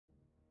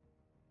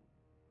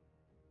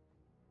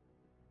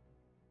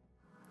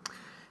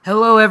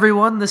Hello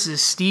everyone, this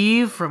is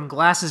Steve from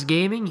Glasses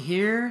Gaming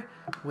here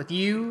with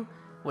you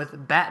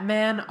with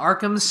Batman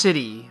Arkham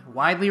City,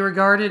 widely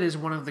regarded as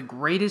one of the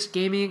greatest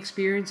gaming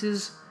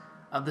experiences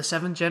of the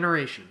 7th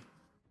generation.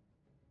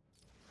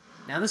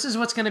 Now this is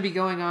what's going to be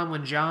going on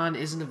when John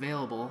isn't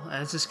available,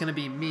 and it's just going to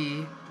be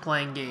me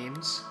playing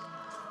games.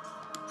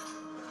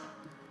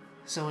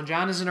 So when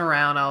John isn't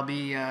around, I'll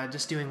be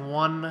just doing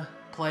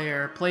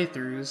one-player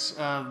playthroughs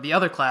of the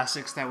other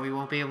classics that we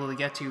won't be able to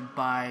get to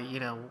by,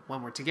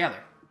 when we're together.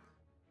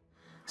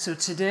 So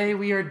today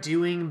we are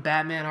doing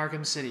Batman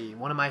Arkham City,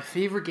 one of my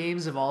favorite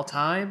games of all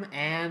time,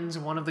 and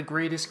one of the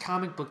greatest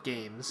comic book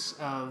games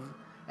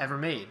ever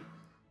made.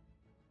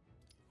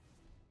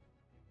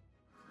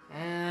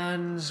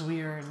 And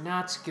we are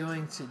not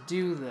going to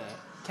do the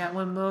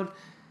Catwoman mode,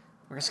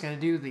 we're just going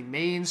to do the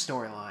main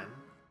storyline.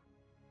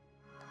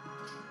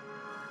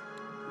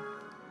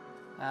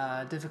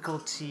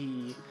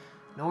 Difficulty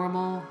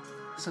normal,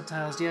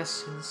 subtitles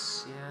yes,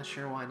 yeah,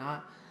 sure, why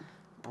not.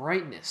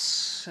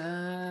 Brightness,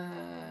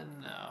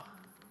 no.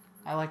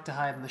 I like to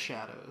hide in the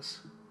shadows.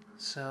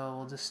 So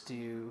we'll just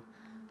do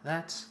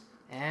that,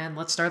 and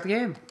let's start the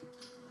game.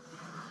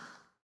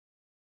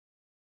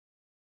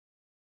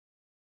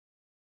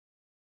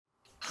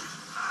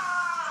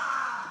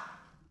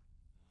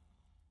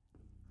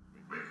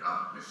 Wake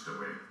up, Mr.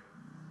 Wayne.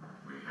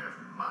 We have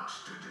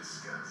much to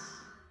discuss.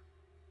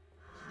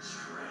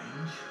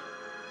 Strange?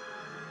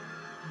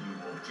 You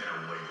won't get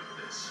away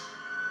with this.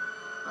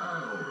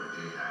 I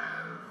already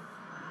have.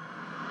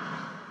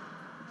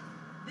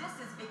 This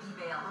is Vicky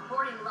Vale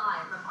reporting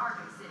live from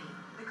Arkham City,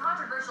 the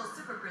controversial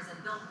super prison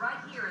built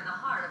right here in the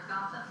heart of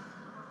Gotham.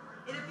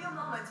 In a few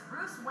moments,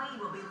 Bruce Wayne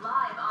will be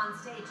live on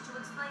stage to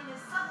explain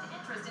his sudden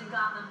interest in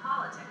Gotham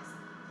politics.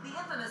 The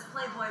infamous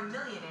Playboy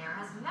millionaire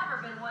has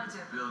never been one to...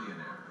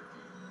 Billionaire,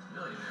 Vicky.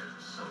 Millionaires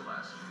were so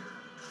last year.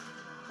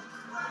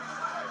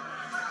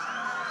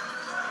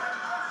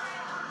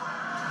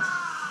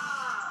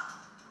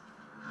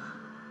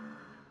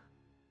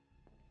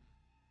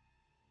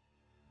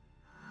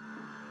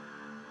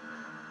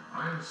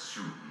 I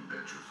assume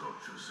that you thought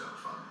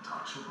yourself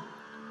untouchable.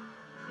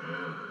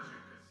 Well, as you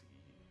can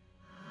see,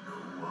 no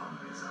one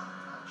is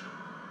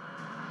untouchable.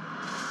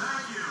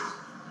 Thank you!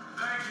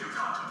 Thank you,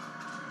 Gotham!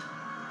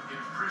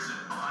 Imprisoned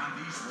behind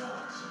these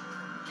walls,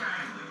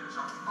 gang leaders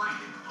are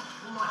fighting a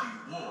bloody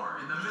war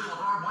in the middle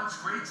of our once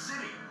great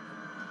city.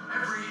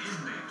 Every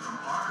inmate from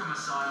Arkham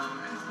Asylum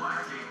and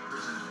Blackgate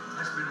Prison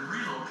has been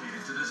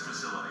relocated to this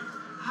facility.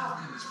 How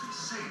can this be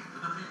safe for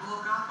the people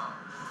of Gotham?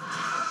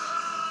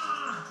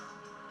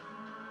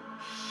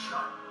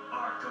 Shut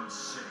Arkham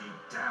City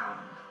down.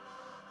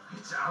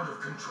 It's out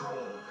of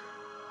control.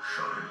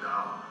 Shut it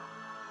down.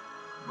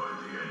 By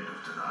the end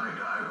of tonight,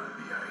 I will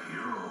be a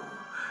hero,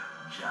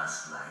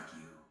 just like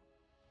you.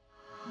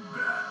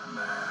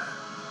 Batman.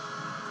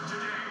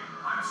 Today,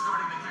 I'm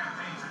starting the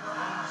campaign to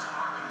close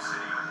Arkham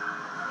City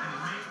and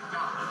make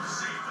Gotham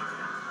safe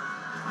again.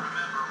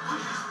 Remember,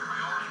 what is the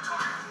priority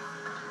target?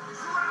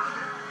 Surround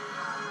it!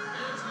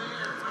 It's the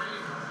airplane.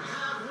 We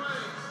have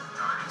Wayne.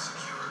 Target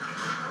secured.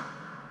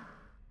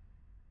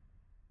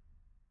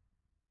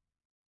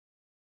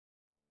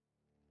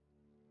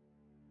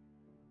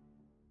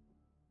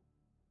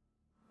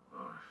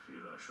 I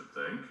feel I should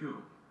thank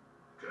you.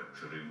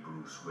 Capturing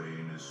Bruce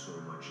Wayne is so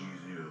much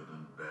easier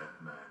than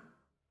Batman.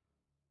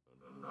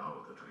 And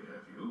now that we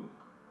have you,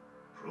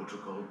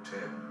 Protocol 10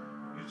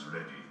 is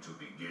ready to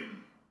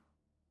begin.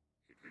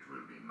 It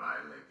will be my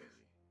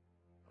legacy,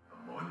 a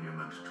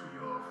monument to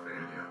your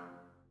failure.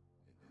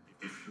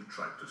 If you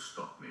try to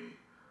stop me,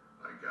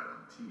 I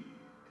guarantee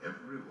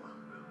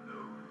everyone will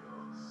know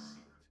your secret.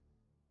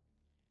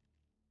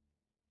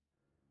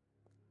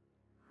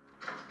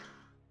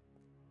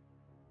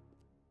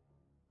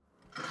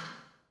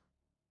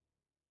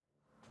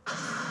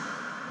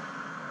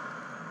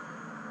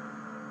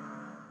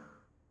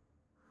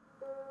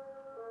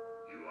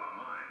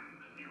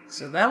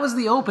 So that was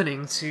the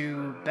opening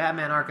to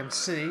Batman Arkham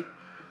City.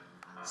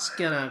 Just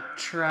gonna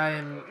try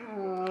and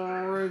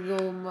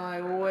wriggle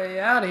my way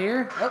out of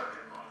here. Oh.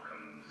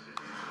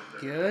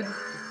 Good.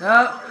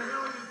 Oh.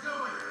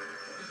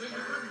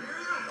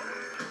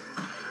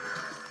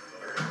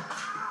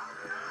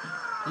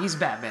 He's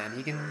Batman.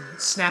 He can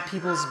snap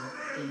people's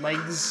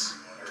legs,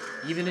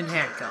 even in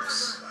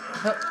handcuffs.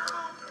 Oh.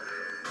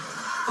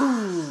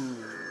 Ooh.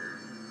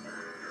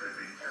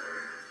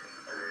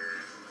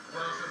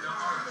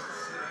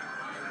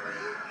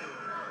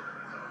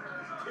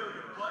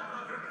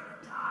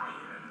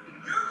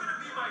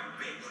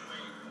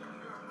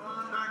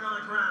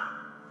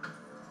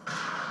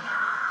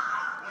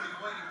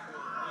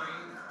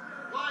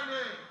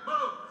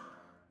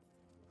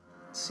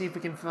 See if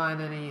we can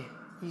find any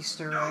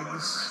Easter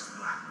eggs.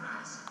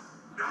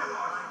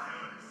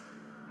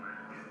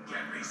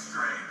 Get me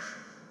strange.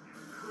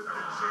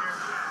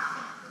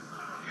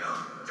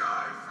 You'll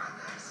die for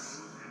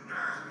this.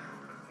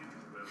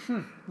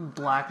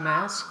 Black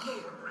Mask.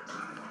 Wait!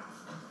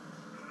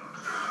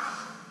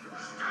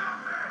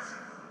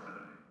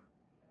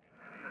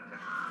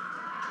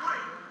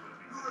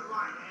 You were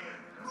lying,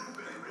 Ann.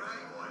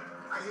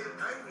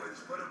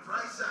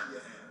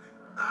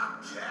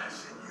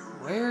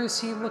 is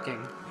he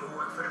looking? You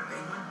work for the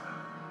Penguin?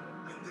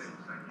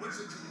 What's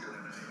it to you?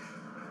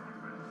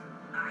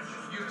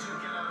 You two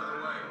get out of the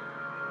way.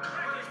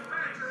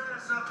 Back your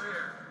ass up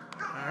here.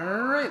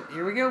 Alright,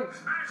 here we go.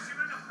 Smash him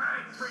in the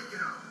face. Break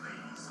it up,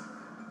 ladies.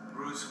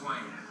 Bruce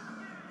Wayne,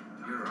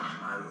 you're on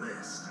my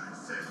list. I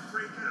said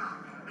break it up.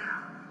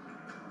 Now.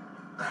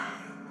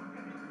 Bang.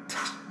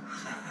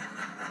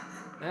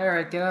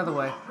 Alright, get out of the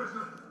way.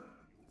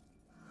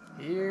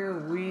 Here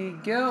we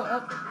go.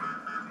 Up.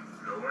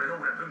 Lower your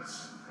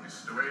weapons.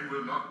 Mr. Wayne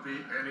will not be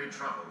any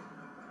trouble.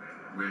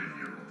 Will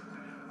you,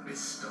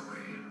 Mr.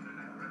 Wayne?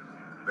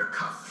 The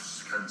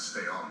cuffs can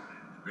stay on.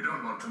 We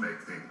don't want to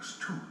make things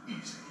too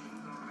easy,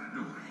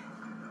 do we?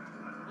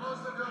 Close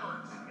the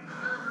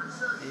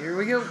doors. Here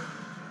we go.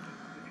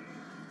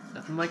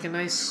 Nothing like a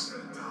nice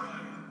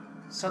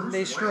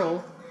Sunday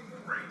stroll.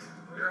 Great.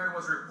 Here I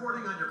was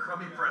reporting on your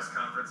crummy press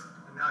conference,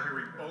 and now here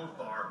we both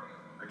are.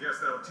 I guess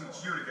that'll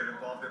teach you to get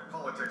involved in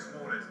politics,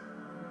 won't it?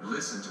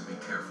 Listen to me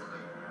carefully.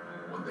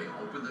 When they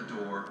open the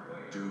door,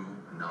 do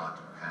not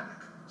panic.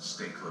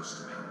 Stay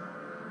close to me.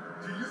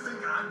 Do you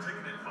think I'm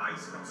taking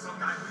advice from some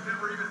guy who's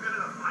never even been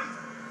in a fight?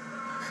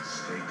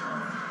 Stay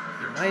calm.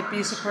 You might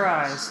be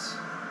surprised.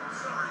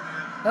 Sorry,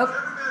 man. Oh,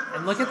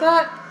 and look at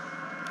that.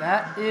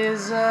 That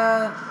is,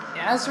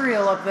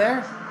 Azrael up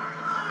there.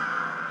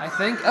 I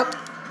think. Oh.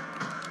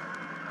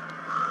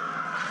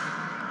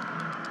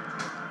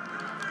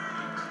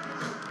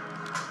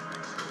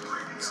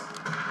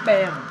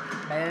 Bam.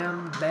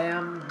 Bam,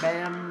 bam,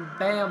 bam,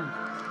 bam.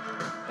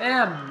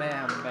 Bam,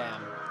 bam,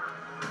 bam.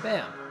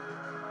 Bam.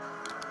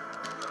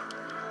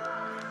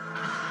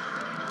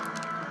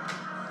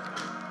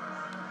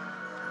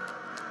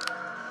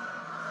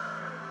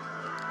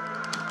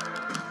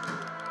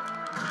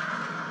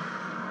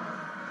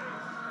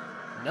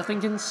 Nothing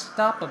can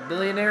stop a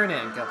billionaire in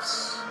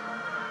handcuffs.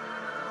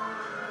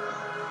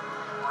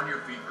 On your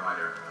feet,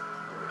 Ryder.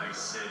 I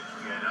said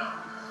get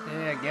up.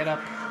 Yeah, get up.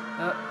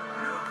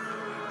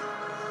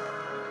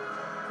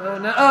 Oh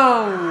no!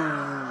 Oh!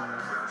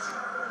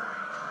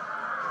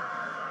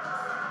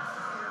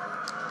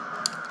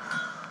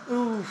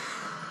 Oof.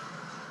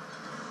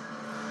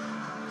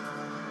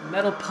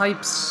 Metal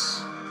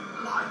pipes.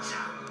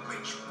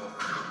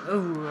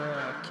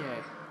 Oh,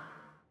 okay.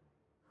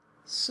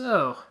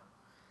 So,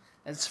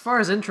 as far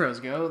as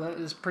intros go, that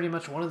is pretty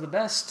much one of the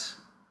best.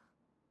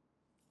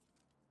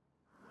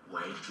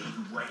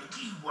 Wakey,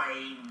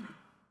 Wayne.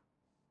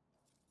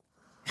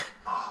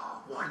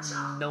 Oh, what's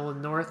up?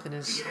 Nolan North in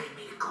his You need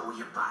me to call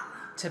you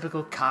butler?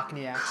 typical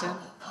Cockney accent.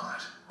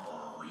 Cobblepot.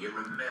 Oh, you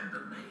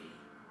remember me?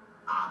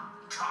 I'm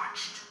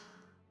touched.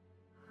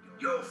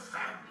 Your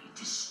family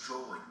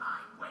destroyed my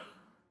Wayne.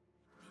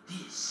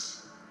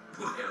 This,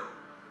 well,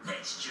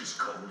 let's just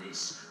call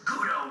this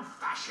good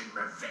old-fashioned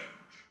revenge.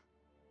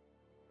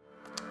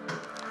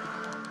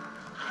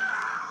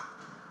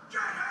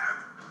 Get him!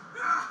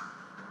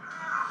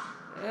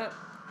 Yep,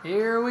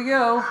 here we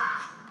go.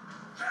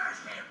 Hurt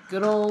him!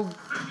 Good old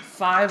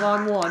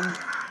 5-on-1.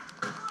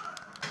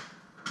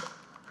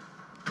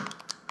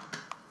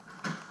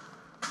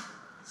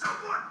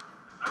 Someone!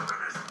 Open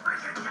this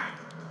freaking gate!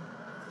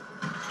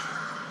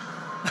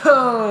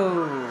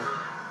 Oh!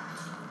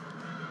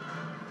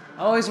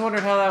 Always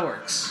wondered how that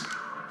works.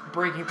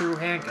 Breaking through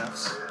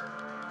handcuffs.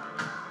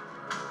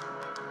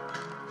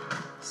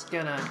 Just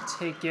gonna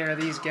take care of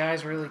these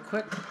guys really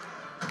quick.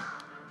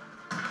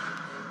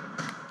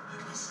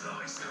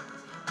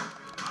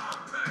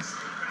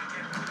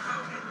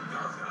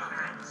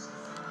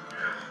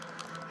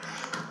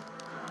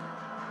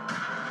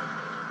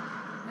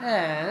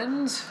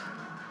 And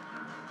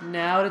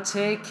now to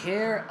take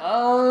care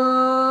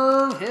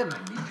of him. I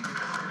need you to get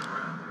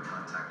underground and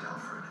contact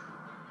Alfred.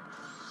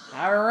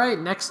 Alright,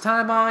 next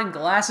time on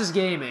Glasses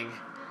Gaming,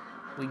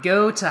 we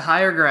go to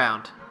higher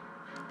ground.